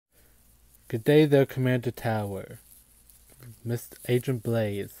Good day there, Commander Tower, Mr. Agent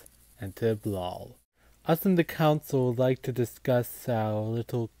Blaze, and Tib Lol. Us and the Council would like to discuss our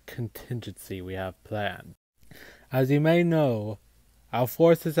little contingency we have planned. As you may know, our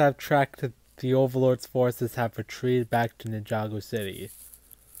forces have tracked the Overlord's forces have retreated back to Ninjago City,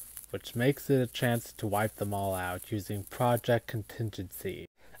 which makes it a chance to wipe them all out using Project Contingency.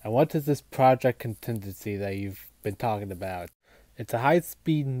 And what is this Project Contingency that you've been talking about? It's a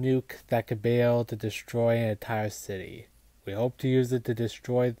high-speed nuke that could be able to destroy an entire city. We hope to use it to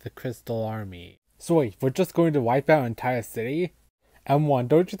destroy the Crystal Army. So wait, we're just going to wipe out an entire city? M1,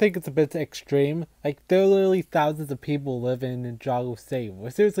 don't you think it's a bit extreme? Like, there are literally thousands of people living in Ninjago City. We're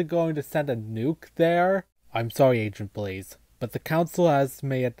seriously going to send a nuke there? I'm sorry, Agent Blaze, but the Council has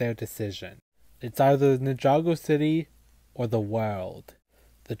made their decision. It's either Ninjago City or the world.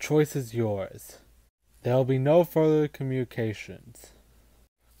 The choice is yours. There will be no further communications.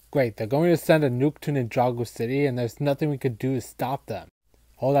 Great, they're going to send a nuke to Ninjago City and there's nothing we could do to stop them.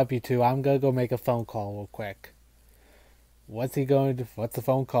 Hold up, you two, I'm gonna go make a phone call real quick. What's the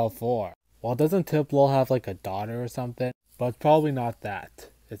phone call for? Well, doesn't Tiplo have like a daughter or something? But it's probably not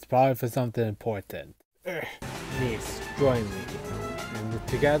that. It's probably for something important. Niece, join me. And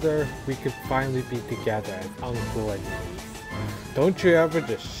together, we could finally be together as uncle and niece. Don't you ever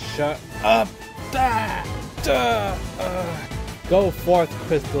just shut up! Go forth,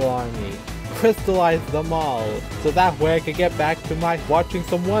 Crystal Army. Crystallize them all, so that way I can get back to my watching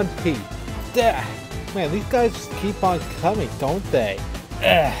some One Piece. Man, these guys just keep on coming, don't they?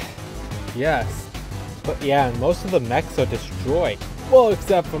 Yes. But yeah, and most of the mechs are destroyed. Well,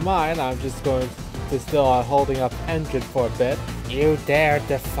 except for mine, I'm just going to still holding up engine for a bit. You dare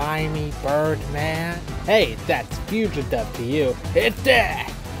defy me, Birdman? Hey, that's fugitive to you. It's there!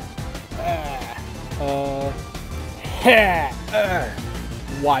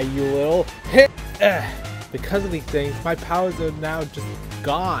 Why, you little because of these things, my powers are now just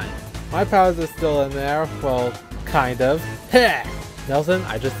gone. My powers are still in there, well, kind of. Nelson,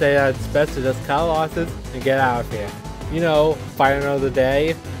 I just say that it's best to just cut losses and get out of here. You know, fight another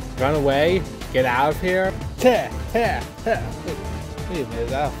day, run away, get out of here. Wait a minute, is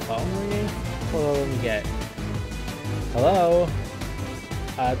that a phone ringing? Hold on, let me get it. Hello?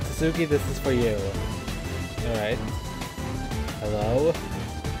 Tsuki, this is for you. Alright. Hello?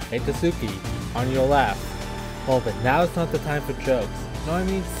 Hey Tsuki, on your left. Oh, but now it's not the time for jokes. No, I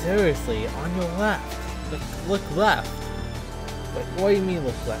mean seriously, on your left. Look left. Wait, what do you mean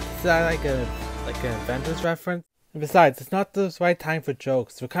look left? Is that like an Avengers reference? And besides, it's not the right time for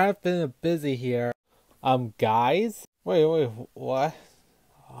jokes. We're kind of been busy here. Guys? Wait, what?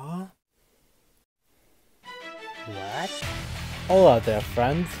 Huh? What? Hold up there,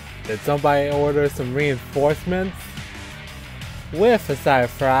 friends. Did somebody order some reinforcements? With a side of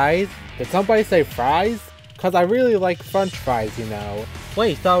fries? Did somebody say fries? Cause I really like french fries, you know.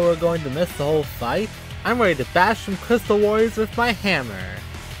 Wait, you thought we were going to miss the whole fight? I'm ready to bash some Crystal Warriors with my hammer.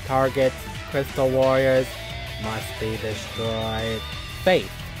 Targets, Crystal Warriors, must be destroyed.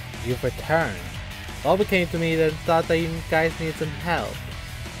 Faith, you've returned. Loba came to me and thought that you guys need some help.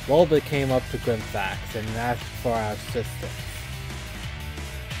 Loba came up to Grimfax and asked for our assistance.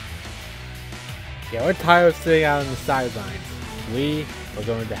 Yeah, we're tired of sitting out on the sidelines. We are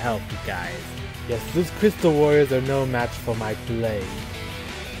going to help you guys. Yes, these Crystal Warriors are no match for my blade.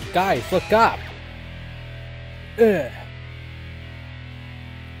 Guys, look up!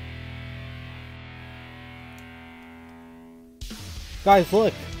 Guys,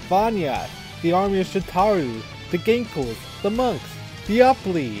 look! Vanya! The army of Shitaru! The Ginkles! The monks! The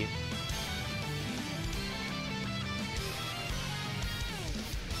Upli!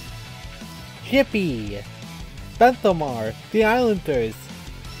 Hippie! Benthamar! The Islanders!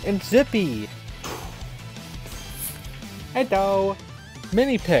 And Zippy! Hello!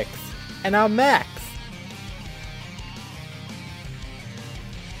 Mini Pix! And our Max!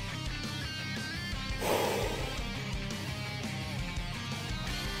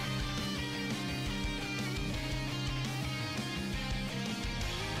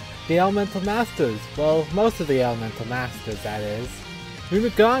 The Elemental Masters! Well, most of the Elemental Masters, that is.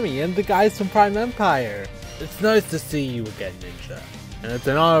 Unagami and the guys from Prime Empire! It's nice to see you again, Ninja. And it's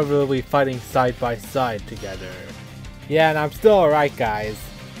an honor to be fighting side by side together. Yeah, and I'm still alright, guys.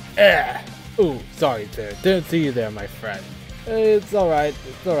 Ooh, sorry there. Didn't see you there, my friend. It's alright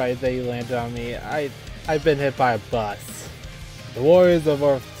that you landed on me. I've been hit by a bus. The Warriors of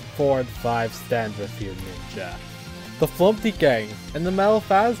Earth 4 and 5 stand with you, Ninja. The Flumpty Gang and the Metal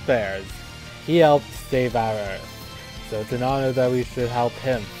Fazbears. He helped save our Earth. So it's an honor that we should help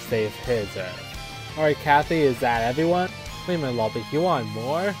him save his Earth. Alright, Kathy, is that everyone? Wait a minute, Lobby, you want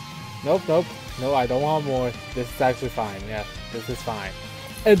more? Nope, nope. No, I don't want more. This is actually fine. Yeah, this is fine.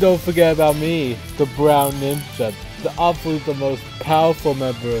 And don't forget about me, the Brown Ninja, obviously the most powerful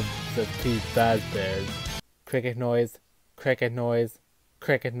member of the Team Fazbears. Cricket noise, cricket noise,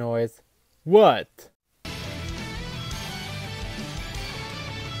 cricket noise. What?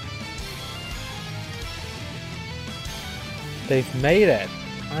 They've made it.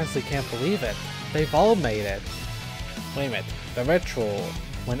 Honestly can't believe it. They've all made it. Wait a minute. The ritual.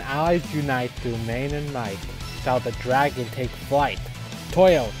 When allies unite through main and might, shall the dragon take flight.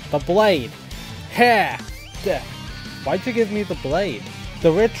 Taiyo, the blade! Ha! Why'd you give me the blade?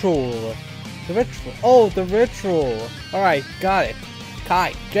 The ritual! The ritual! Oh, the ritual! Alright, got it.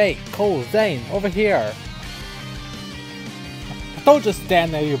 Kai, Jake, Cole, Zane, over here! Don't just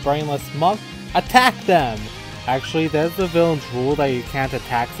stand there, you brainless monk! Attack them! Actually, there's the villain's rule that you can't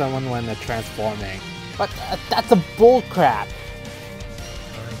attack someone when they're transforming. But that's a bullcrap!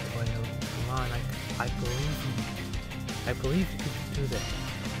 Alright, Taiyo, come on, I believe you. I believe you can do this.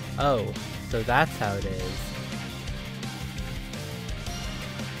 Oh, so that's how it is.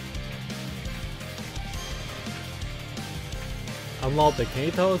 Unloaded, can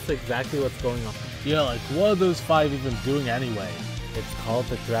you tell us exactly what's going on? Yeah, like what are those 5 even doing anyway? It's called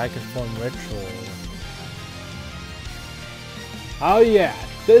the Dragon Form Ritual. Oh yeah,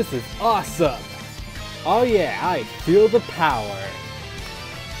 this is awesome! Oh yeah, I feel the power!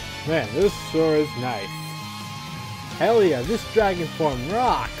 Man, this sure is nice. Hell yeah, this Dragon Form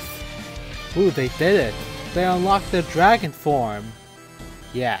rocks! Ooh, they did it! They unlocked their Dragon Form!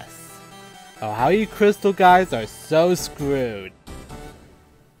 Yes. Oh, how you crystal guys are so screwed!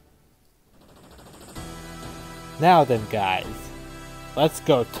 Now then guys, let's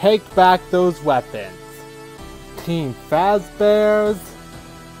go take back those weapons! Team Fazbears!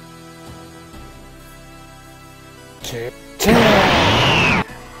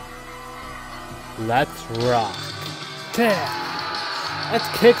 Let's rock! Let's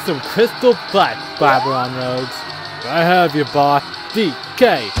kick some crystal butt, Babylon Rogues! I have you, boss!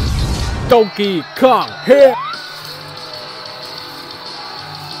 DK! Donkey Kong! Hit!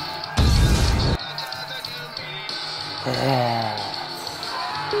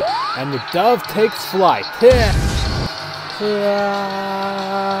 And the dove takes flight.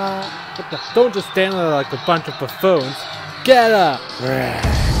 Don't just stand there like a bunch of buffoons. Get up! Yeah.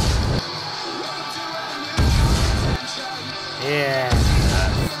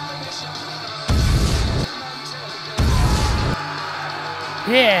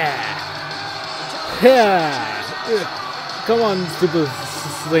 Yeah. Yeah. Come on, stupid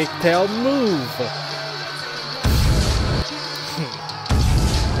snake tail, move.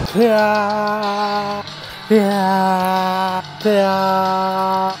 Yeah. Yeah.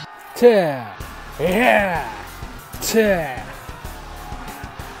 Yeah. Yeah.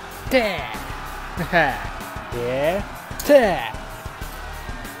 Yeah. Yeah.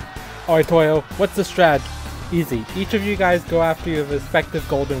 Alright, Taiyo, what's the strat? Easy. Each of you guys go after your respective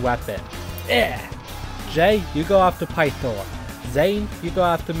golden weapon. Jay, you go after Pythor. Zane, you go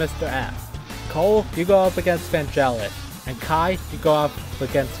after Mr. F. Cole, you go up against Vangelis. And Kai, you go up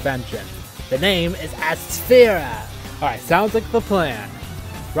against Vengeance. The name is Asphera. Alright, sounds like the plan.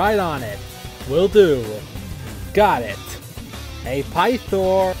 Right on it. Will do. Got it. Hey,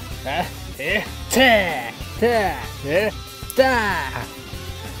 Pythor.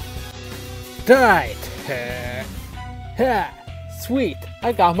 Right. Sweet,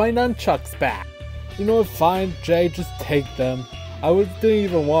 I got my nunchucks back. You know what, fine, Jay, just take them. Didn't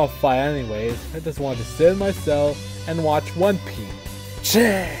even want to fight anyways. I just wanted to sit in my cell and watch One Piece.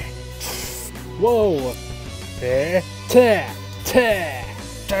 Whoa.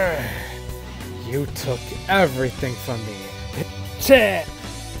 You took everything from me.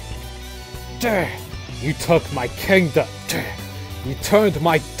 You took my kingdom. You turned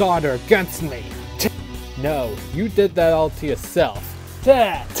my daughter against me. No, you did that all to yourself.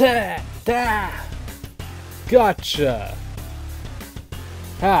 Gotcha.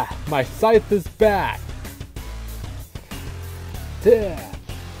 Ha, my scythe is back. There.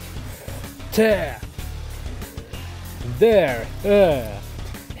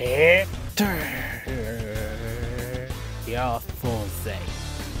 You're a fool, Zane.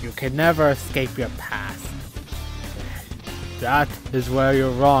 You can never escape your past. That is where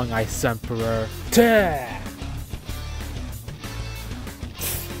you're wrong, Ice Emperor.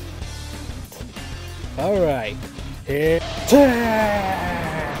 Alright.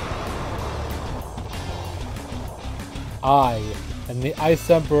 I am the Ice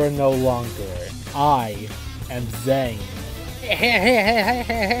Emperor no longer. I am Zane.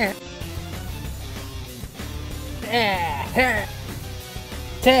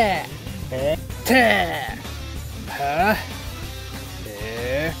 Te! Te! Huh?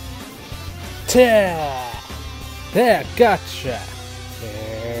 Te! There, gotcha!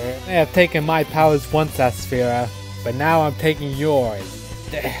 I have taken my powers once, Asphera, but now I'm taking yours.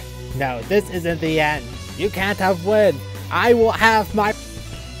 No, this isn't the end. You can't have win. I will have my...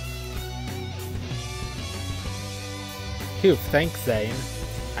 Phew, thanks, Zane.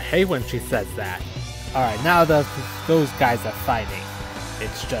 I hate when she says that. Alright, now those guys are fighting.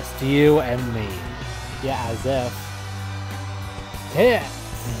 It's just you and me. Yeah, as if. Here!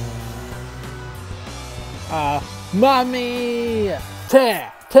 Mommy! Te!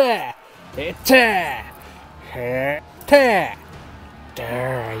 Te! Te! Te!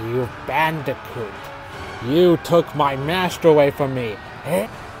 There, you bandicoot! You took my master away from me!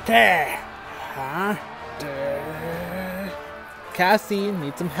 Te! Huh? Cassie,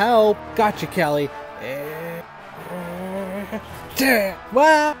 need some help! Gotcha, Kelly!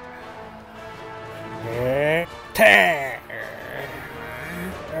 What?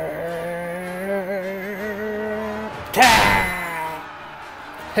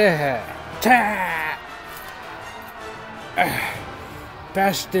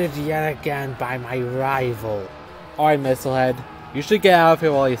 Bested yet again by my rival. Alright, Mistlehead, you should get out of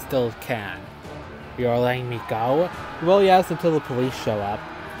here while you still can. You're letting me go? Well, yes, until the police show up.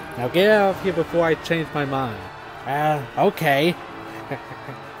 Now get out of here before I change my mind. Okay.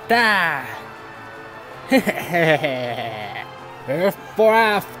 Da! For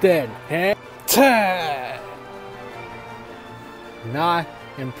Afton! Not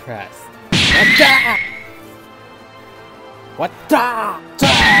impressed. What the?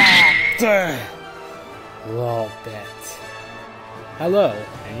 Little bit. Hello,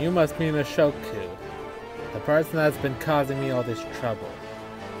 and you must be Nishoku, the person that's been causing me all this trouble.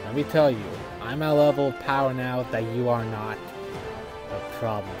 Let me tell you, I'm at a level of power now that you are not. A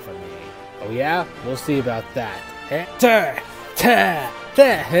problem for me. Oh yeah? We'll see about that. This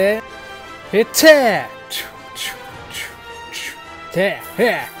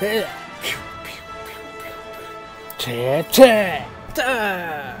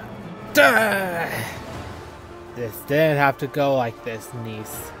didn't have to go like this,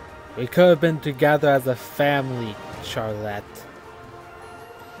 niece. We could have been together as a family, Charlotte.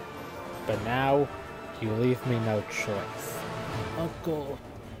 But now, you leave me no choice. Uncle,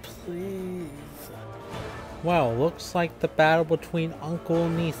 please. Well, looks like the battle between uncle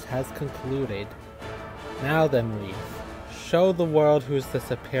and niece has concluded. Now then, Reef, show the world who's the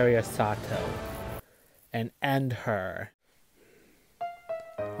superior Sato. And end her.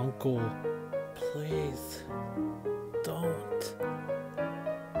 Uncle, please, don't.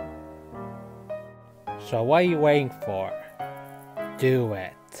 So what are you waiting for? Do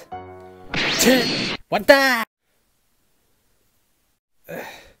it. What the?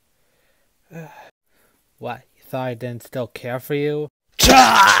 What, you thought I didn't still care for you?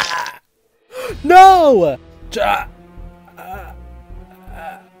 No!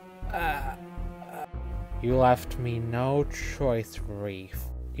 You left me no choice, Reef.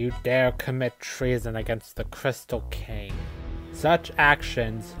 You dare commit treason against the Crystal King. Such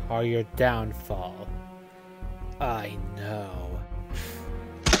actions are your downfall. I know.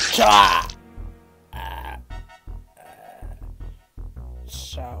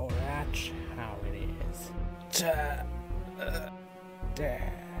 So that's how it is.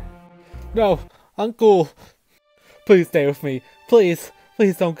 No, Uncle! Please stay with me. Please,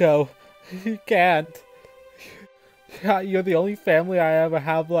 please don't go. You can't. You're the only family I ever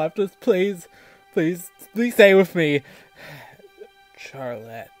have left. Just please, please, please stay with me.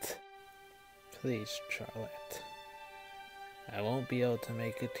 Charlotte. Please, Charlotte. I won't be able to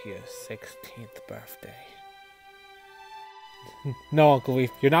make it to your 16th birthday. No, Uncle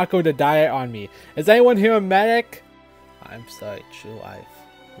Leaf, you're not going to die on me. Is anyone here a medic? I'm sorry, True.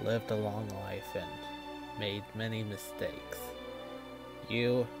 I've lived a long life and made many mistakes.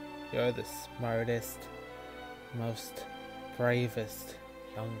 You're the smartest, most bravest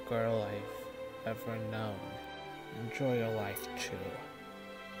young girl I've ever known. Enjoy your life, True.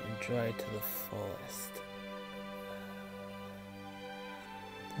 Enjoy it to the fullest.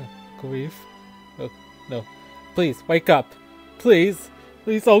 Grief? Oh, no. Please, wake up. Please.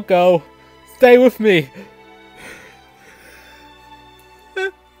 Please don't go. Stay with me.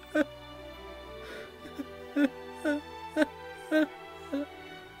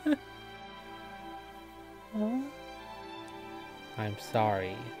 I'm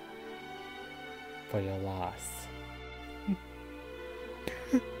sorry for your loss.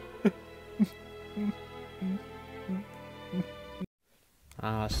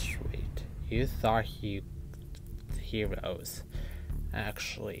 Ah, sweet. You thought you heroes.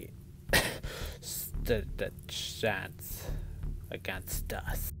 actually stood a chance against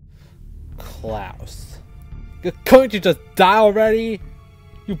us. Klaus. You're going to just die already?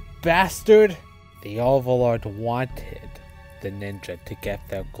 You bastard! The Overlord wanted the ninja to get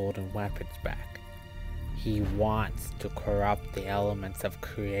their golden weapons back. He wants to corrupt the elements of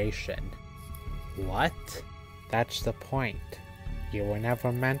creation. What? That's the point. You were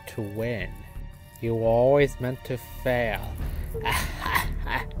never meant to win. You were always meant to fail.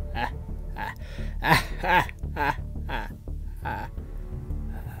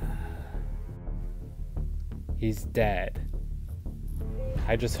 He's dead.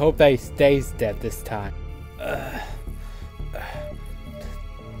 I just hope that he stays dead this time.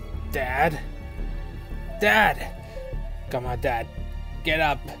 Dad? Dad! Come on, Dad. Get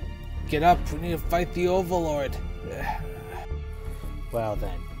up. Get up. We need to fight the Overlord. Well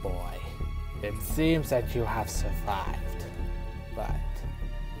then, boy. It seems that you have survived. But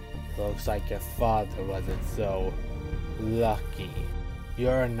looks like your father wasn't so lucky.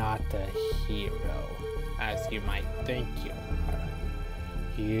 You're not a hero, as you might think you are.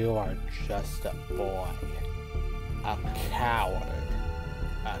 You are just a boy. A coward.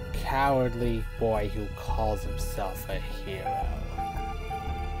 A cowardly boy who calls himself a hero.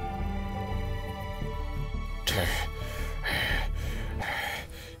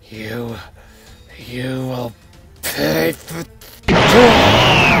 You will pay for...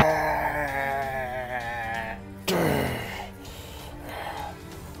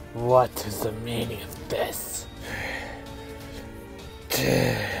 What is the meaning of this?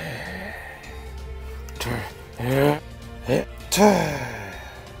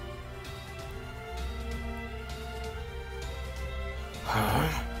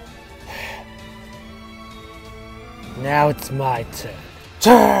 Now it's my turn.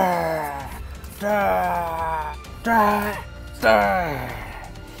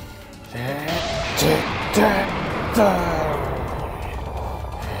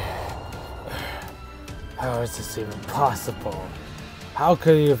 How is this even possible? How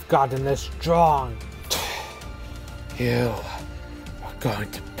could you have gotten this strong? You are going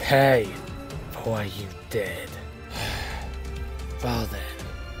to pay for what you did. Well then,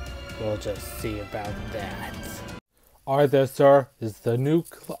 we'll just see about that. Alright there, sir. Is the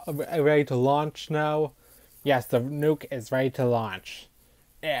nuke ready to launch now? Yes, the nuke is ready to launch.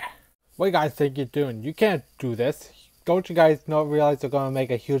 Yeah. What do you guys think you're doing? You can't do this. Don't you guys not realize you're going to make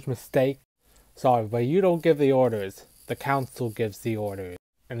a huge mistake? Sorry, but you don't give the orders. The council gives the orders.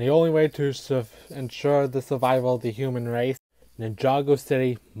 And the only way to ensure the survival of the human race, Ninjago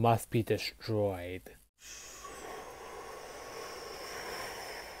City must be destroyed.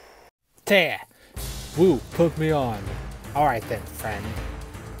 There! Woo, put me on. Alright then, friend.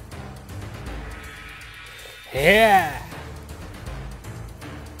 Yeah!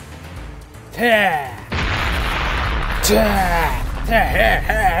 Yeah!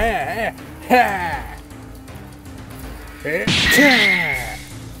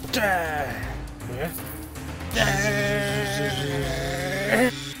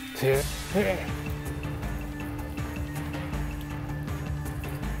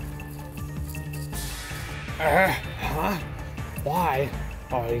 Huh? Why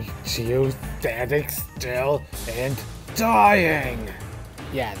are you standing still and dying?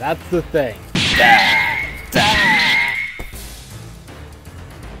 Yeah, that's the thing.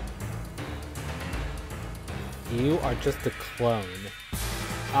 You are just a clone.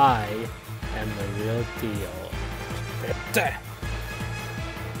 I am the real deal.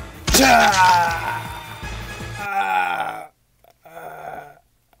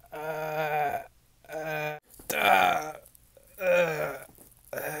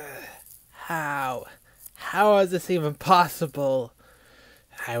 How is this even possible?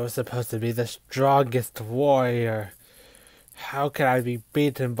 I was supposed to be the strongest warrior. How could I be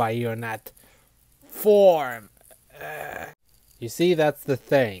beaten by you in that form? You see, that's the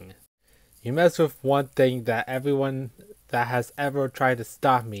thing. You mess with one thing that everyone that has ever tried to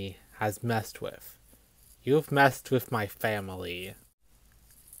stop me has messed with. You've messed with my family.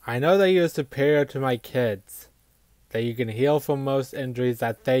 I know that you're superior to my kids, that you can heal from most injuries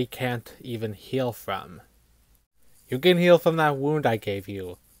that they can't even heal from. You can heal from that wound I gave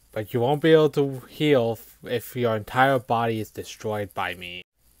you, but you won't be able to heal if your entire body is destroyed by me.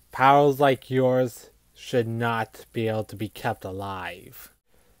 Powers like yours should not be able to be kept alive.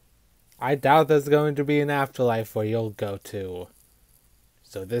 I doubt there's going to be an afterlife where you'll go to.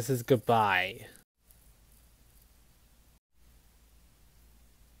 So this is goodbye.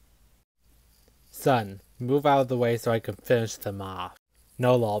 Son, move out of the way so I can finish them off.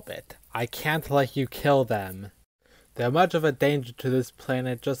 No, Lolbit, I can't let you kill them. They're much of a danger to this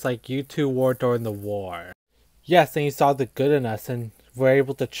planet, just like you two were during the war. Yes, and you saw the good in us and were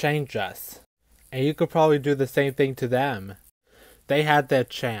able to change us. And you could probably do the same thing to them. They had their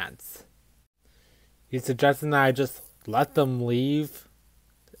chance. You suggesting that I just let them leave?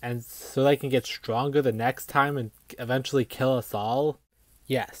 And so they can get stronger the next time and eventually kill us all?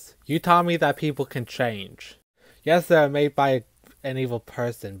 Yes, you taught me that people can change. Yes, they're made by an evil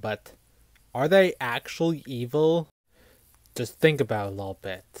person, but are they actually evil? Just think about it a little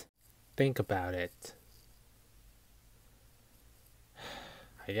bit. Think about it.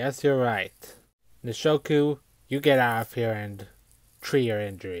 I guess you're right. Nishoku, you get out of here and treat your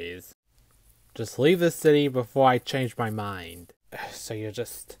injuries. Just leave the city before I change my mind. So you're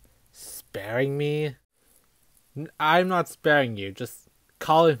just sparing me? I'm not sparing you, just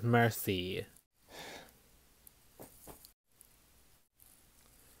call it mercy.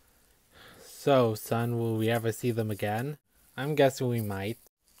 So, son, will we ever see them again? I'm guessing we might.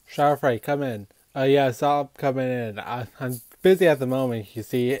 Sharfrey, come in. Yes, I'm coming in. I'm busy at the moment, you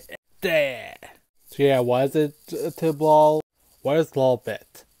see. There. So yeah, was it to Lol? Where's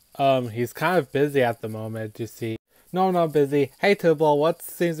Lolbit? He's kind of busy at the moment, you see. No, I'm not busy. Hey, Tibble, what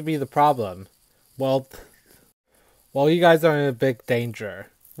seems to be the problem? Well, you guys are in a big danger.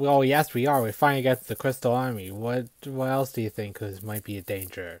 Well, yes, we are. We're fighting against the Crystal Army. What else do you think might be a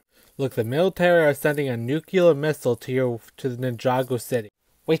danger? Look, the military are sending a nuclear missile to the Ninjago city.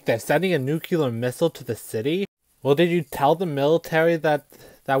 Wait, they're sending a nuclear missile to the city? Well, did you tell the military that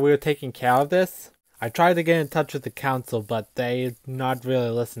we were taking care of this? I tried to get in touch with the council, but they're not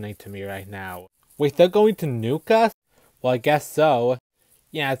really listening to me right now. Wait, they're going to nuke us? Well, I guess so.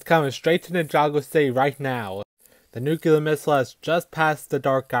 Yeah, it's coming straight to Ninjago City right now. The nuclear missile has just passed the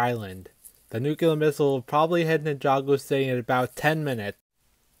Dark Island. The nuclear missile will probably hit Ninjago City in about 10 minutes.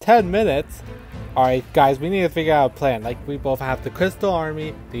 10 minutes? Alright, guys, we need to figure out a plan. Like, we both have the Crystal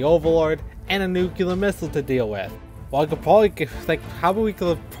Army, the Overlord, and a nuclear missile to deal with. Well, I could probably, how about we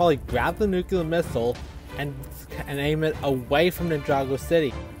could probably grab the nuclear missile and aim it away from Ninjago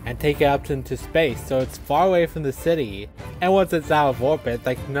City and take it up into space so it's far away from the city. And once it's out of orbit,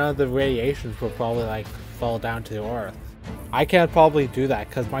 none of the radiations will probably fall down to Earth. I can't probably do that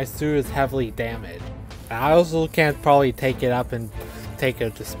because my suit is heavily damaged. And I also can't probably take it up and take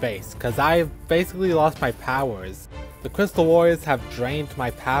it to space because I've basically lost my powers. The Crystal Warriors have drained my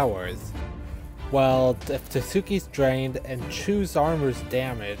powers. Well, if Tsuki's drained and Chu's armor's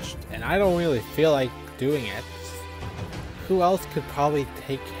damaged, and I don't really feel like doing it, who else could probably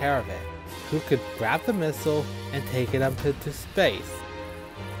take care of it? Who could grab the missile and take it up into space?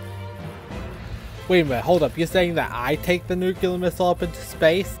 Wait a minute, hold up, you're saying that I take the nuclear missile up into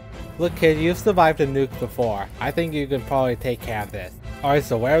space? Look kid, you've survived a nuke before. I think you can probably take care of this. Alright,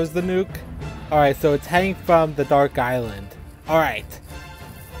 so where is the nuke? Alright, so it's heading from the Dark Island. Alright.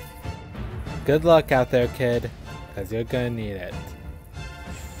 Good luck out there, kid, because you're gonna need it.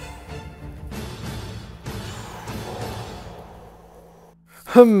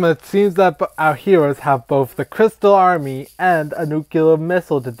 It seems that our heroes have both the Crystal Army and a nuclear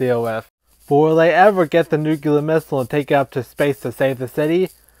missile to deal with. But will they ever get the nuclear missile and take it up to space to save the city?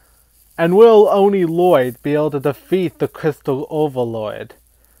 And will Oni Lloyd be able to defeat the Crystal Overlord?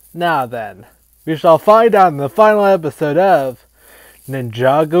 Now then, we shall find out in the final episode of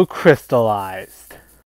Ninjago Crystalized.